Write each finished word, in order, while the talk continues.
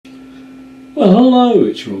Well, hello,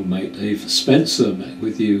 it's your old mate Dave Spencer back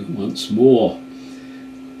with you once more,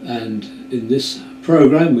 and in this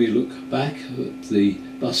programme we look back at the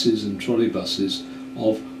buses and trolleybuses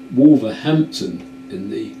of Wolverhampton in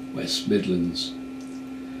the West Midlands.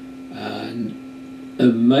 An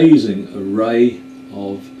amazing array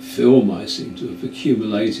of film I seem to have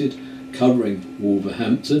accumulated covering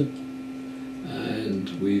Wolverhampton, and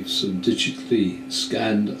we've some digitally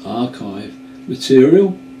scanned archive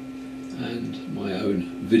material and my own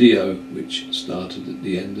video which started at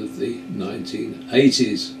the end of the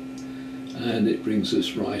 1980s, and it brings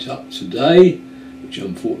us right up today, which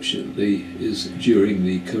unfortunately is during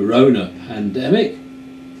the corona pandemic,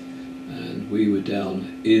 and we were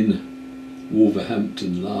down in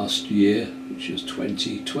Wolverhampton last year, which was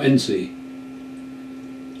 2020.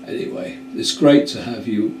 Anyway, it's great to have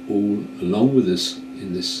you all along with us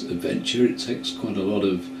in this adventure. It takes quite a lot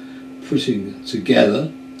of putting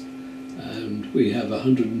together, and we have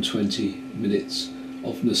 120 minutes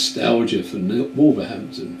of nostalgia for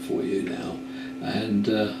Wolverhampton for you now. And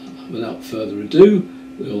without further ado,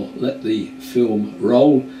 we'll let the film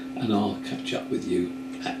roll and I'll catch up with you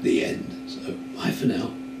at the end. So bye for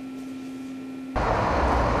now.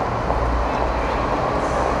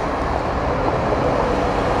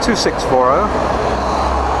 2640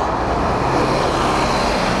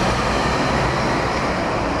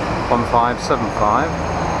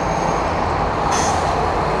 1575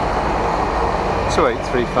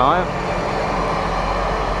 2835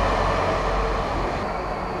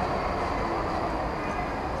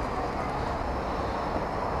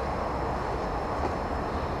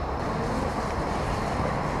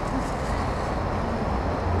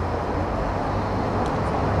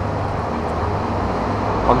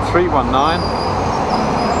 1319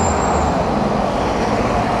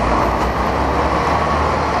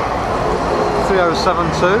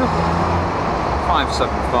 3072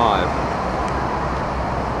 575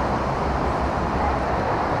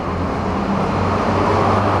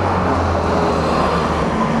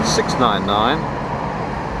 699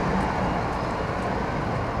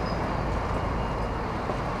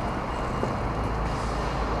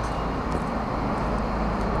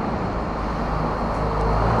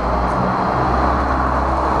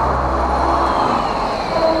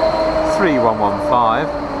 3115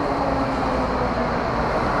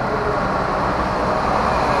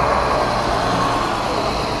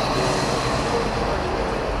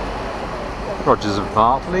 Rogers and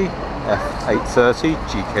Bartley F830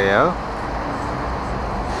 GKO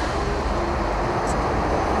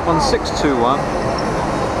 1621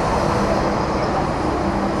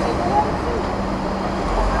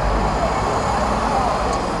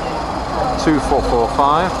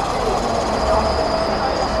 2445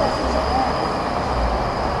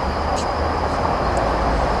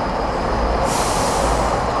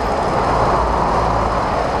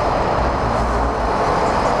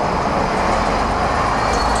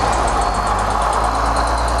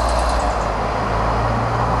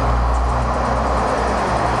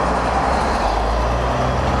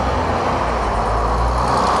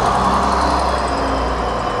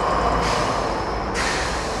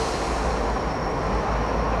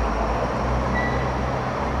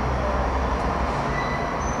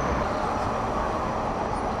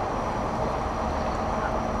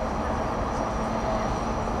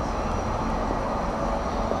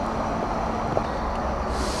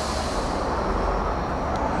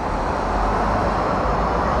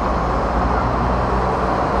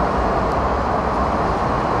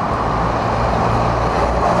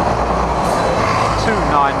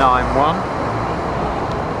 2991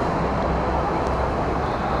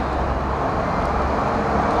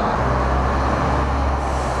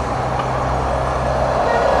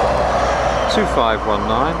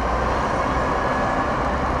 2519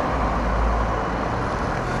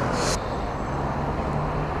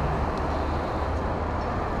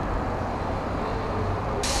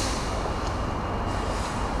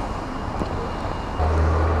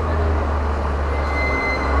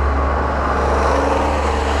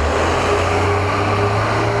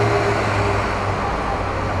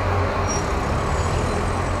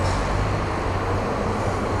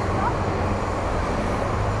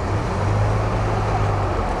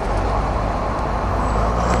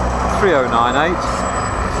 3098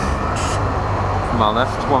 from my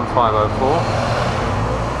left 1504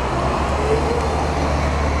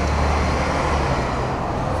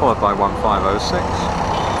 followed by 1506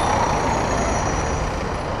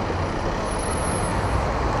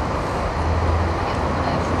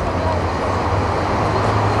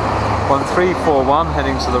 1341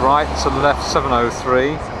 heading to the right, to the left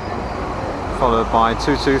 703 followed by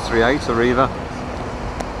 2238 Arriva.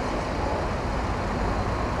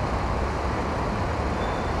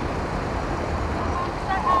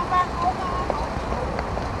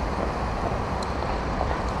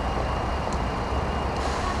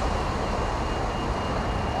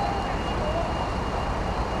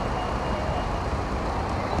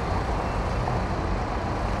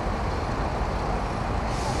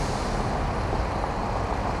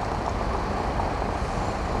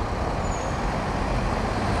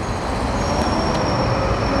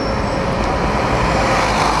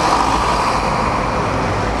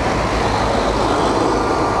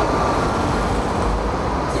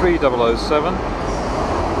 Three 007,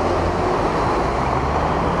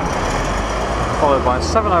 followed by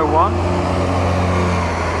 701,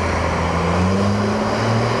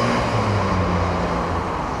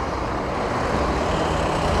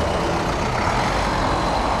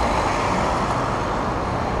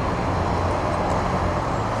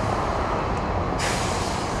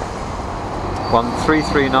 one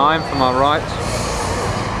 339 from our right.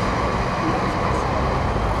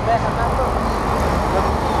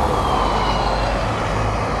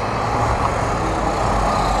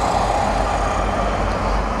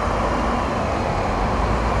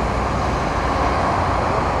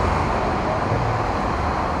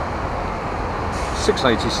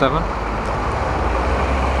 687.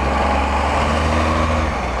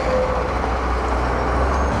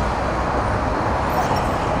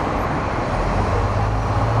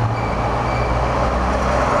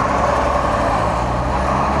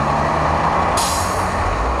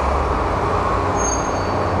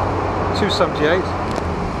 $278.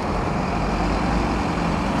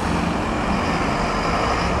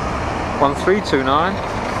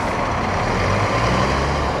 $1329.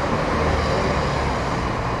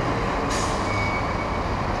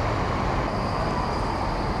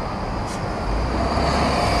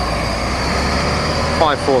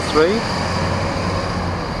 $543.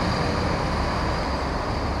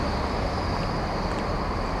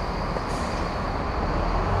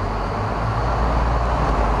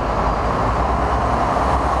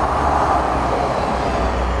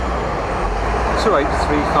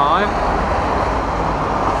 $2835.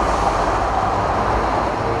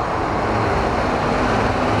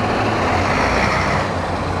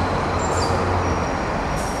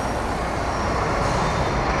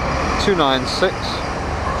 $296.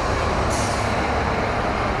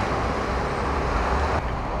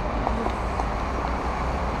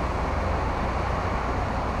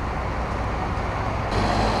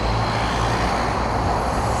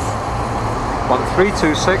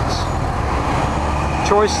 $1326.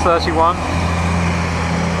 Choice 31.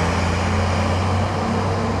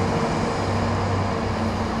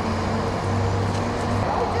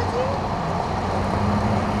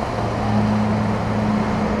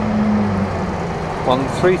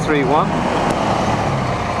 $1331.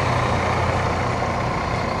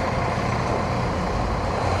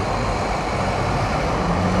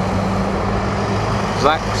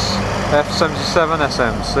 Zax F77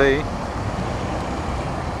 SMC.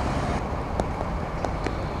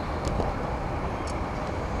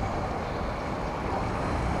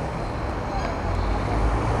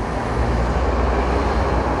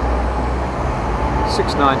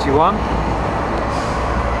 $691.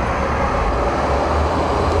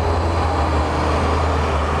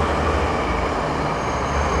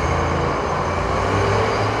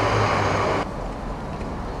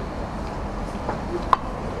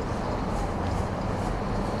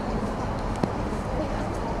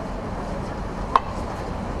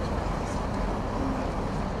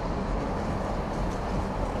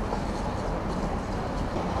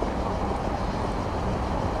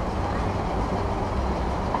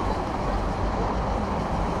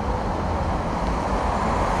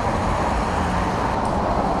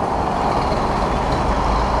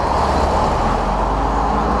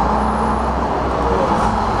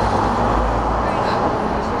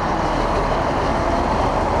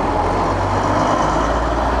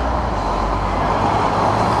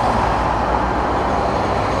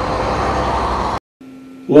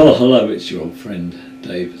 Well, hello, it's your old friend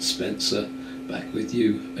David Spencer back with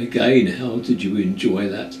you again. How did you enjoy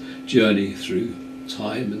that journey through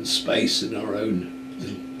time and space in our own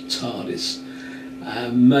little TARDIS?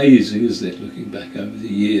 Amazing, isn't it, looking back over the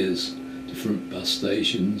years? Different bus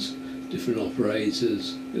stations, different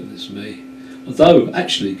operators, goodness me. Although,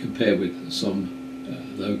 actually, compared with some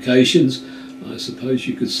locations, I suppose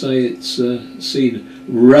you could say it's seen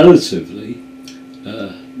relatively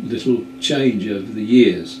little change over the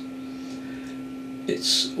years.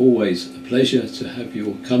 It's always a pleasure to have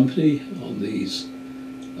your company on these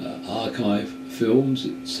archive films.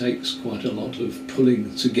 It takes quite a lot of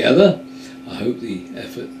pulling together. I hope the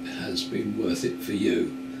effort has been worth it for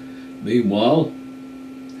you. Meanwhile,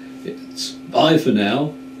 it's bye for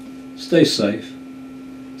now. Stay safe,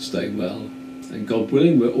 stay well, and God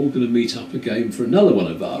willing, we're all going to meet up again for another one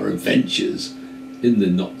of our adventures in the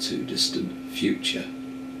not too distant future.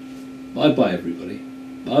 Bye bye everybody.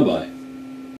 Bye bye.